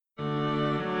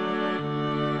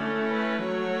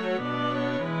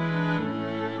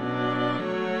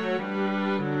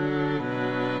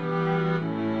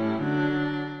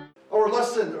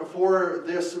for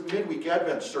this midweek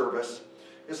Advent service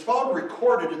is found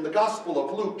recorded in the Gospel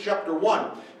of Luke chapter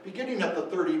 1, beginning at the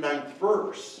 39th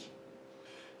verse.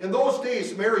 In those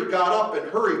days, Mary got up and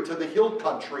hurried to the hill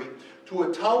country, to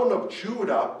a town of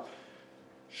Judah.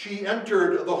 She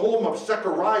entered the home of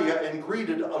Zechariah and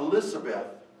greeted Elizabeth.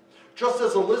 Just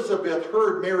as Elizabeth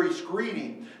heard Mary's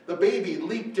greeting, the baby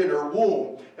leaped in her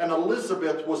womb, and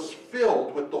Elizabeth was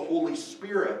filled with the Holy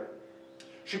Spirit.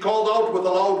 She called out with a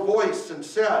loud voice and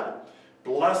said,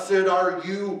 "Blessed are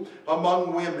you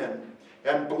among women,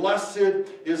 and blessed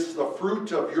is the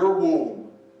fruit of your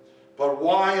womb. But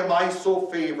why am I so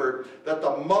favored that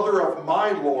the mother of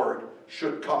my Lord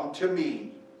should come to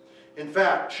me? In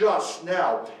fact, just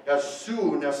now, as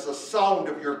soon as the sound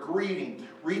of your greeting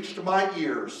reached my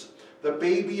ears, the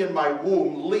baby in my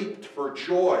womb leaped for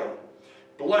joy.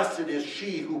 Blessed is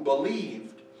she who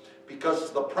believed,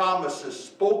 because the promises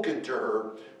spoken to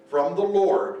her from the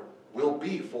Lord will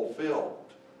be fulfilled."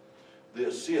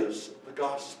 This is the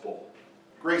gospel.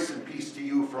 Grace and peace to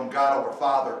you from God our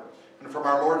Father and from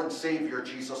our Lord and Savior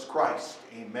Jesus Christ.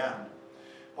 Amen.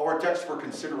 Our text for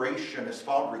consideration is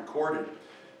found recorded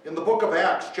in the book of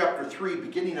Acts, chapter 3,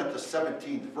 beginning at the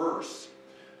 17th verse.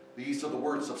 These are the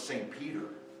words of St. Peter.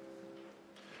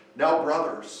 "Now,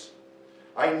 brothers,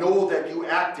 I know that you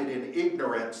acted in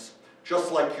ignorance,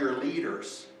 just like your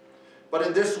leaders. But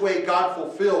in this way God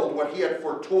fulfilled what he had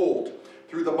foretold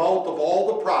through the mouth of all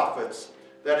the prophets,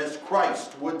 that is,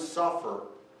 Christ would suffer.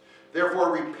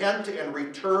 Therefore repent and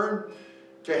return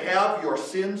to have your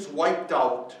sins wiped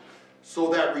out, so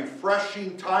that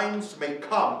refreshing times may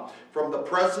come from the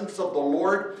presence of the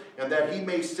Lord, and that he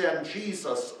may send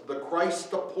Jesus, the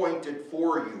Christ appointed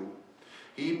for you.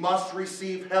 He must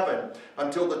receive heaven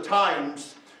until the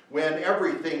times when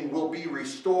everything will be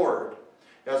restored,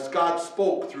 as God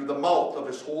spoke through the mouth of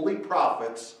his holy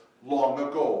prophets long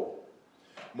ago.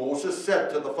 Moses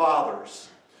said to the fathers,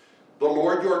 'The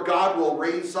Lord your God will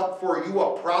raise up for you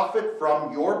a prophet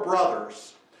from your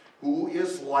brothers, who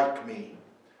is like me.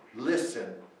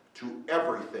 Listen to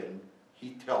everything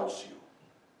he tells you.'"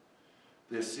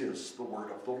 This is the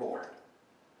word of the Lord.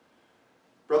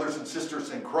 Brothers and sisters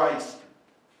in Christ,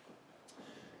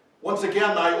 once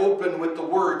again I open with the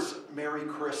words, Merry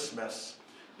Christmas.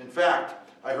 In fact,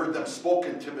 I heard them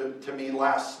spoken to me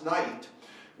last night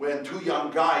when two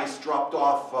young guys dropped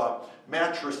off a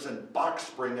mattress and box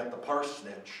spring at the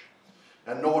parsonage.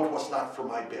 And no, it was not for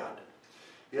my bed.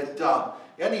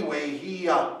 Anyway,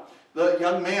 the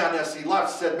young man, as he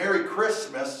left, said, "Merry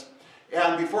Christmas."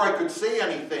 And before I could say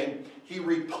anything, he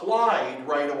replied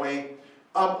right away,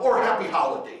 "Or Happy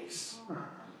Holidays."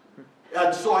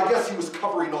 And so I guess he was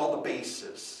covering all the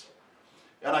bases.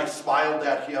 And I smiled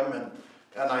at him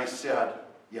and I said,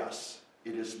 "Yes,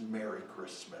 it is Merry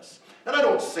Christmas." And I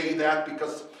don't say that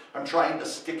because I'm trying to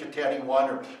stick it to anyone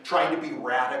or trying to be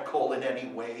radical in any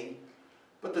way.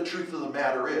 But the truth of the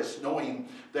matter is, knowing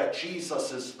that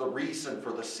Jesus is the reason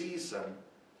for the season,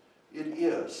 it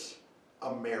is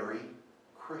a Merry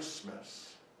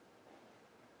Christmas.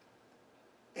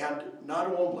 And not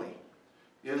only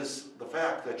is the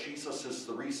fact that Jesus is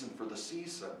the reason for the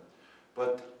season,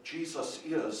 but Jesus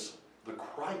is the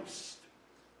Christ.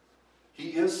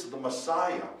 He is the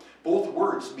Messiah. Both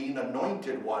words mean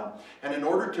anointed one. And in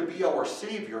order to be our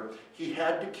Savior, he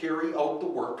had to carry out the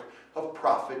work of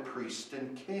prophet, priest,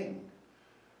 and king.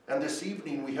 And this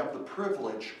evening we have the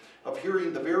privilege of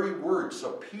hearing the very words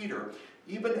of Peter,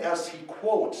 even as he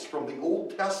quotes from the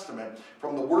Old Testament,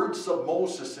 from the words of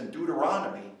Moses in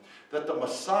Deuteronomy, that the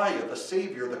Messiah, the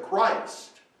Savior, the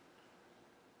Christ,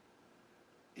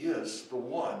 is the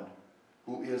one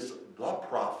who is the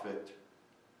prophet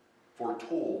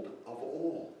foretold of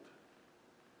old.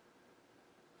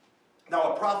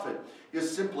 Now, a prophet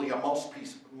is simply a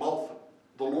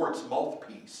the Lord's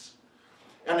mouthpiece.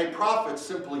 And a prophet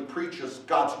simply preaches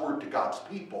God's word to God's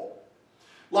people.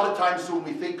 A lot of times when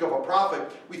we think of a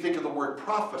prophet, we think of the word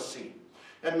prophecy.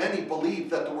 And many believe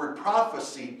that the word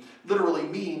prophecy literally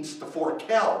means to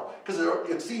foretell, because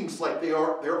it seems like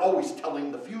they're always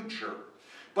telling the future.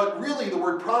 But really the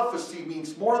word prophecy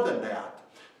means more than that.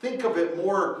 Think of it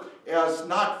more as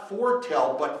not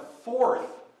foretell, but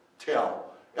forthtell.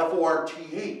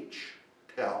 F-O-R-T-H,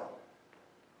 tell.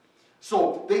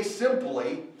 So they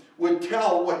simply would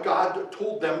tell what God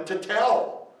told them to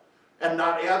tell, and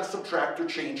not add, subtract, or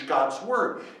change God's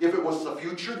word. If it was the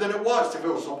future, then it was. If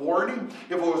it was a warning,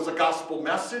 if it was a gospel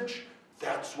message,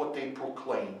 that's what they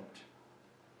proclaimed.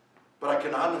 But I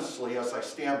can honestly, as I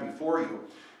stand before you,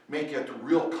 make it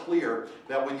real clear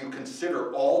that when you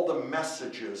consider all the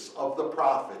messages of the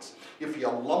prophets, if you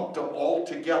lumped them all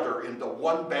together into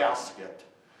one basket,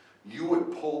 you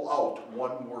would pull out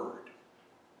one word.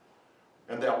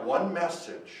 And that one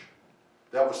message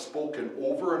that was spoken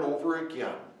over and over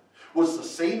again was the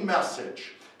same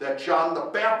message that John the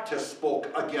Baptist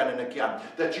spoke again and again,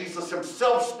 that Jesus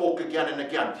himself spoke again and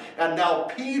again. And now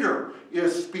Peter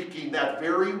is speaking that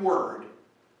very word,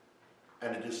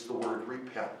 and it is the word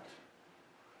repent.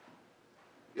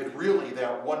 It really,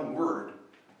 that one word,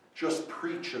 just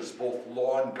preaches both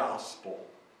law and gospel.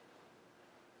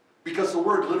 Because the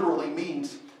word literally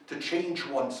means to change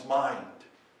one's mind.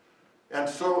 And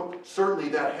so certainly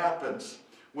that happens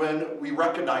when we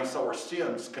recognize our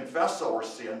sins, confess our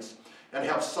sins, and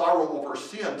have sorrow over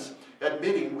sins,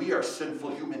 admitting we are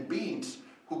sinful human beings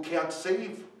who can't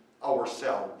save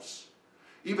ourselves.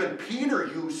 Even Peter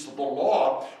used the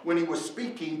law when he was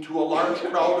speaking to a large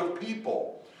crowd of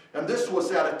people. And this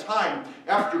was at a time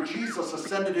after Jesus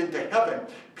ascended into heaven.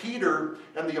 Peter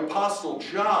and the Apostle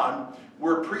John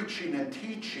were preaching and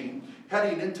teaching,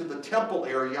 heading into the temple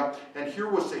area, and here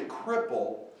was a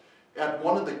cripple at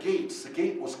one of the gates. The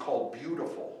gate was called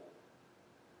Beautiful.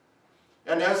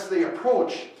 And as they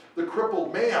approached, the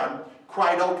crippled man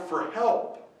cried out for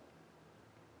help.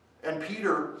 And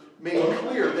Peter made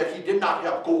clear that he did not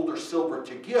have gold or silver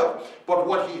to give, but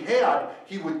what he had,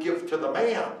 he would give to the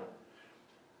man.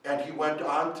 And he went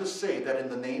on to say that in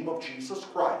the name of Jesus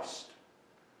Christ,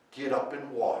 get up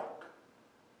and walk.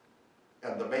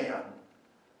 And the man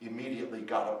immediately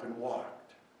got up and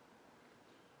walked.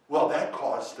 Well, that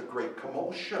caused a great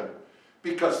commotion,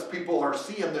 because people are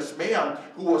seeing this man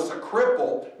who was a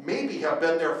cripple, maybe have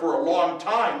been there for a long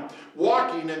time,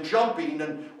 walking and jumping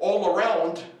and all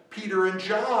around Peter and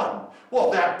John. Well,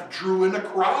 that drew in a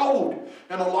crowd,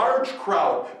 and a large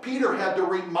crowd. Peter had to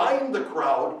remind the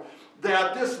crowd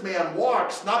that this man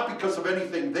walks not because of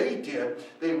anything they did.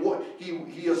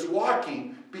 He is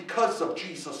walking because of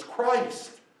Jesus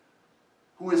Christ,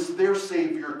 who is their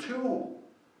Savior too.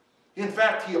 In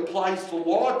fact, he applies the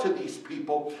law to these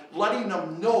people, letting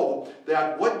them know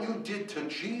that what you did to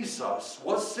Jesus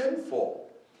was sinful.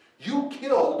 You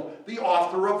killed the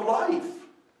author of life.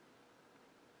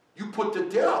 You put to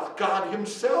death God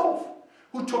himself,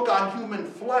 who took on human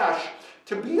flesh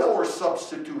to be our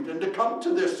substitute and to come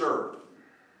to this earth.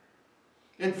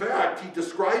 In fact, he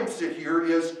describes it here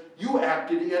as you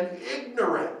acted in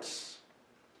ignorance.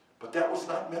 But that was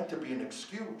not meant to be an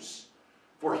excuse.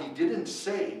 For he didn't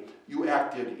say you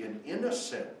acted in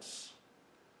innocence.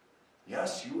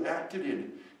 Yes, you acted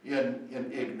in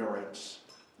ignorance.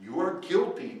 You are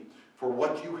guilty for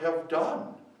what you have done.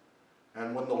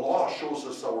 And when the law shows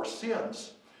us our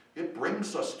sins, it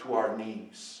brings us to our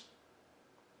knees.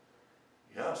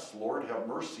 Yes, Lord, have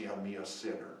mercy on me, a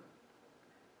sinner.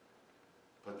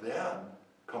 But then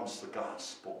comes the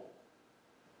gospel.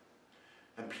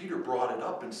 And Peter brought it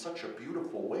up in such a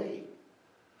beautiful way.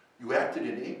 You acted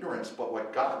in ignorance, but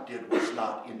what God did was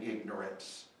not in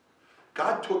ignorance.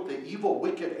 God took the evil,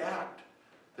 wicked act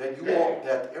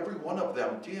that every one of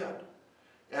them did,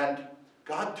 and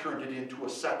God turned it into a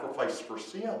sacrifice for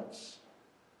sins.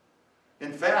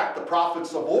 In fact, the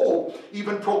prophets of old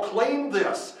even proclaimed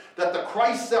this, that the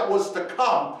Christ that was to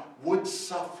come would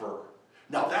suffer.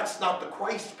 Now, that's not the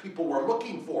Christ people were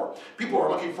looking for. People were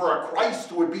looking for a Christ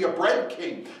who would be a bread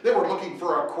king. They were looking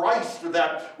for a Christ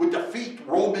that would defeat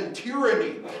Roman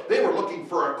tyranny. They were looking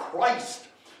for a Christ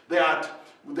that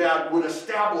would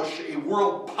establish a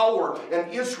world power, and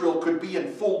Israel could be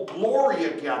in full glory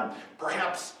again,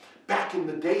 perhaps back in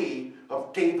the day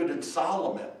of David and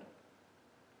Solomon.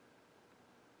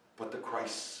 But the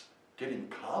Christ didn't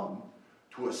come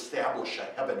to establish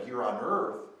a heaven here on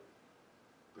earth.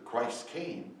 The Christ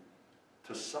came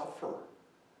to suffer.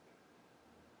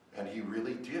 And he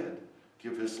really did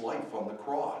give his life on the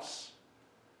cross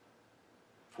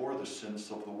for the sins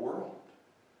of the world.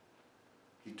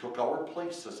 He took our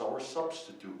place as our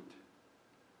substitute.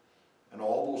 And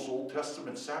all those Old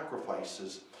Testament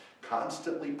sacrifices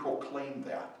constantly proclaimed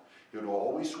that. It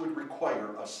always would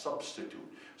require a substitute.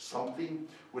 Something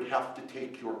would have to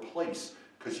take your place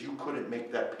because you couldn't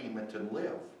make that payment and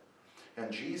live.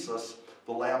 And Jesus,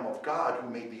 the Lamb of God, who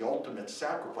made the ultimate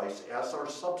sacrifice as our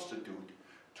substitute,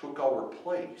 took our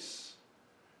place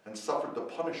and suffered the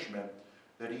punishment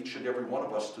that each and every one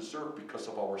of us deserve because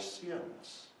of our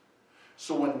sins.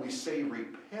 So when we say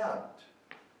repent,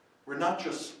 we're not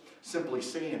just simply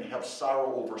saying have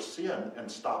sorrow over sin and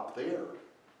stop there.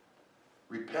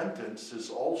 Repentance is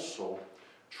also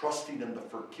trusting in the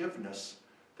forgiveness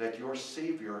that your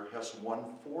Savior has won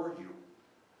for you.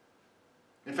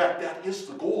 In fact, that is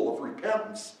the goal of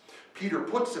repentance. Peter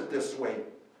puts it this way.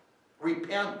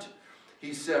 Repent,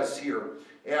 he says here,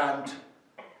 and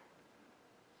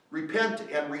Repent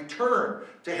and return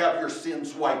to have your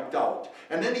sins wiped out.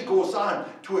 And then he goes on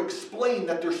to explain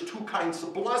that there's two kinds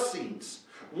of blessings.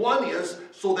 One is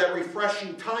so that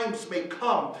refreshing times may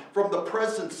come from the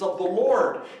presence of the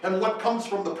Lord. And what comes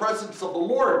from the presence of the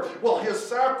Lord? Well, his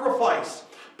sacrifice.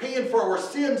 Paying for our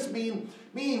sins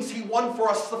means he won for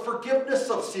us the forgiveness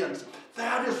of sins.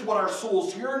 That is what our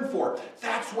souls yearn for.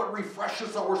 That's what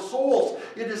refreshes our souls.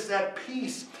 It is that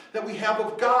peace that we have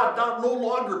of God, not no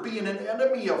longer being an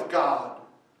enemy of God,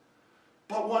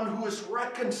 but one who is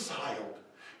reconciled.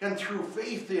 And through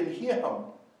faith in him,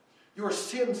 your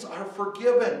sins are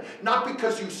forgiven. Not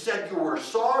because you said you were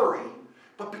sorry,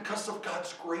 but because of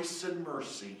God's grace and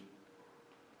mercy.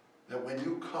 That when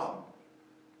you come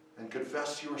and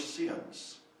confess your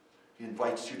sins, he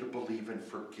invites you to believe in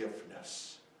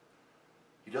forgiveness.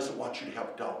 He doesn't want you to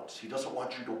have doubts. He doesn't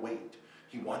want you to wait.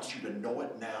 He wants you to know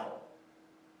it now.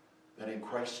 That in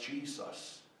Christ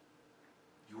Jesus,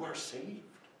 you are saved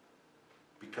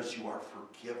because you are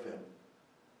forgiven.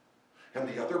 And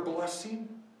the other blessing,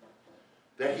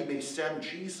 that he may send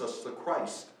Jesus the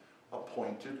Christ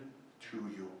appointed to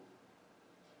you.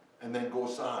 And then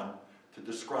goes on to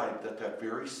describe that that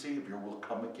very Savior will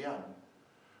come again.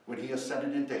 When he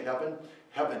ascended into heaven,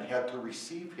 heaven had to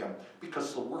receive him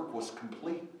because the work was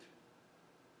complete.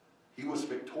 He was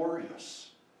victorious.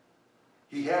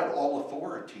 He had all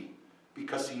authority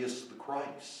because he is the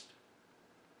Christ.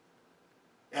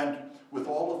 And with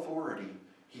all authority,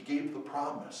 he gave the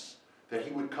promise that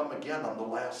he would come again on the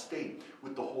last day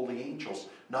with the holy angels.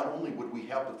 Not only would we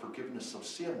have the forgiveness of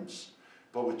sins,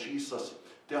 but with Jesus'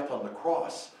 death on the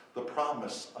cross, the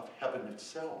promise of heaven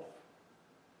itself.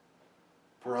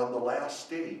 For on the last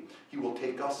day, he will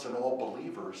take us and all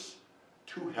believers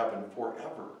to heaven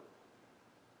forever.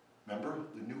 Remember,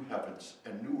 the new heavens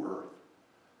and new earth,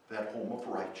 that home of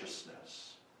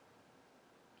righteousness.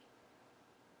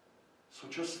 So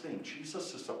just think,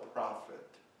 Jesus is a prophet.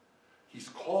 He's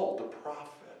called a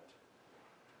prophet.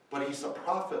 But he's a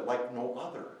prophet like no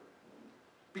other.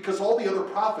 Because all the other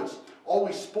prophets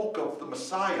always spoke of the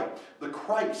Messiah, the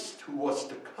Christ who was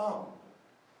to come.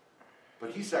 But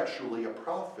he's actually a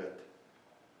prophet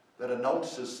that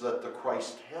announces that the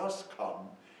Christ has come,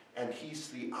 and he's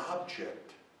the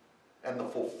object and the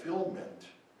fulfillment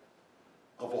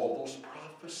of all those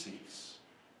prophecies.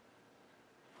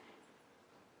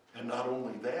 And not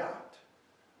only that,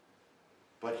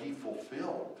 but he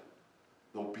fulfilled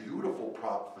the beautiful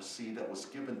prophecy that was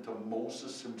given to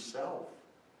Moses himself.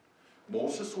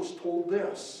 Moses was told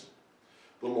this: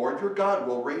 the Lord your God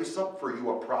will raise up for you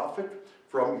a prophet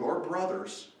from your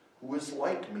brothers who is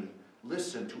like me.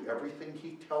 Listen to everything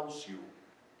he tells you.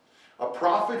 A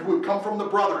prophet who would come from the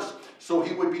brothers, so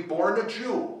he would be born a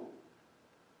Jew.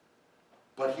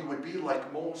 But he would be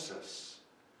like Moses.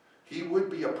 He would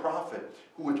be a prophet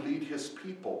who would lead his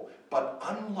people. But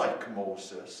unlike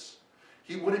Moses,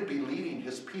 he wouldn't be leading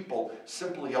his people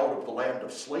simply out of the land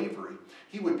of slavery.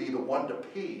 He would be the one to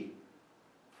pay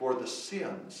for the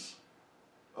sins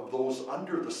of those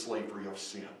under the slavery of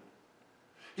sin.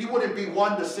 He wouldn't be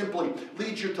one to simply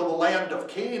lead you to the land of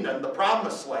Canaan, the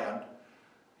promised land.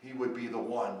 He would be the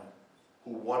one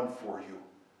who won for you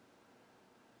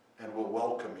and will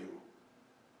welcome you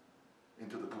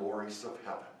into the glories of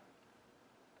heaven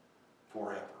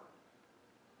forever.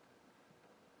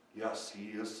 Yes,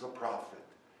 he is a prophet.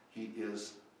 He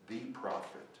is the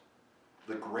prophet,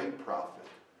 the great prophet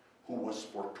who was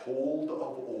foretold of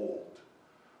old.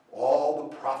 All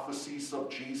the prophecies of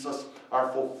Jesus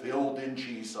are fulfilled in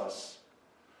Jesus.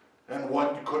 And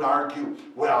one could argue,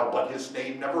 well, but his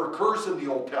name never occurs in the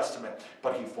Old Testament.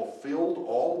 But he fulfilled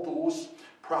all those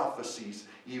prophecies,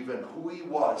 even who he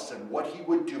was and what he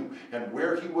would do and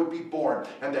where he would be born,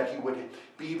 and that he would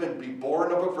even be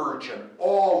born of a virgin.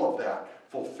 All of that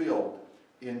fulfilled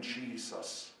in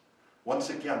Jesus. Once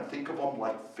again, think of them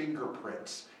like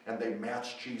fingerprints, and they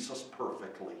match Jesus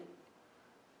perfectly.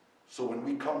 So when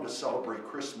we come to celebrate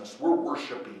Christmas, we're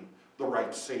worshiping the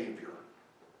right Savior.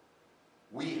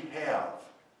 We have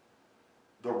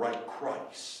the right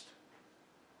Christ.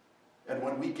 And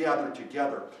when we gather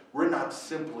together, we're not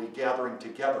simply gathering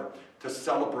together to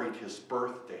celebrate his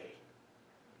birthday.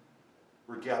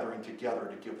 We're gathering together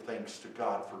to give thanks to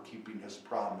God for keeping his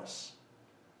promise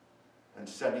and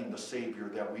sending the Savior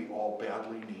that we all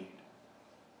badly need.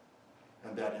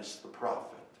 And that is the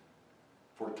prophet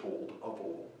foretold of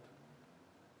old.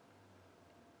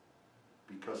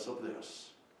 Because of this,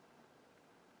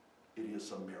 it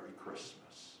is a Merry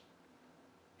Christmas.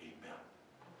 Amen.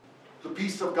 The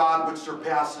peace of God which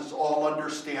surpasses all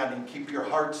understanding, keep your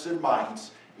hearts and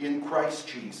minds in Christ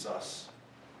Jesus.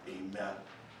 Amen.